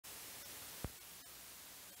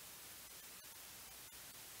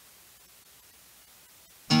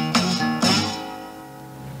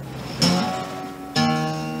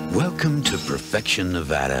Welcome to Perfection,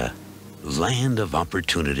 Nevada, land of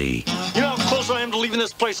opportunity. You know how close I am to leaving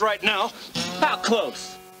this place right now? How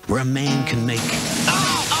close? Where a man can make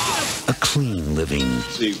a clean living.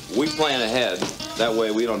 See, we plan ahead. That way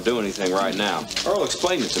we don't do anything right now. Earl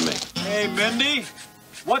explained it to me. Hey, Mindy,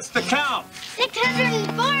 what's the count?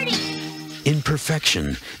 640. In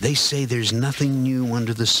Perfection, they say there's nothing new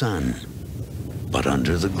under the sun, but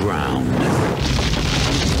under the ground.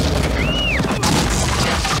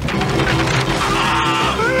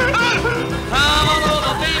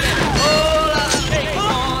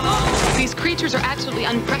 These creatures are absolutely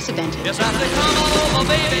unprecedented. Yes, I say, come on over,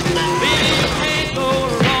 baby. Baby, you can't go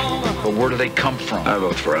wrong. But where do they come from? I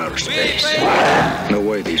vote for outer space. No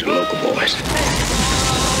way these are local boys.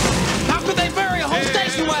 How could they bury a whole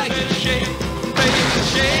station wagon?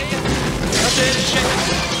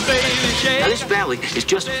 Now, this valley is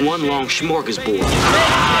just one long smorgasbord.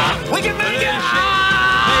 We can make it!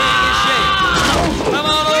 Come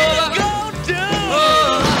on over.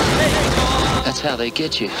 That's how they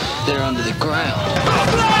get you. They're under the ground.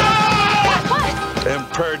 Them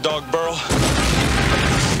prairie dog burrow.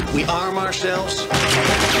 We arm ourselves.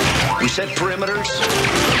 We set perimeters.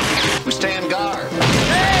 We stand guard.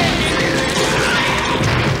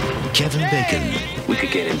 Kevin Bacon. We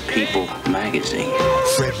could get in People magazine.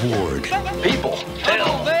 Fred Ward. People.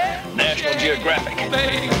 Hell. National Geographic.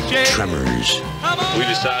 Tremors. We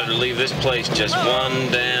decided to leave this place just one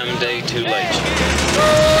damn day too late.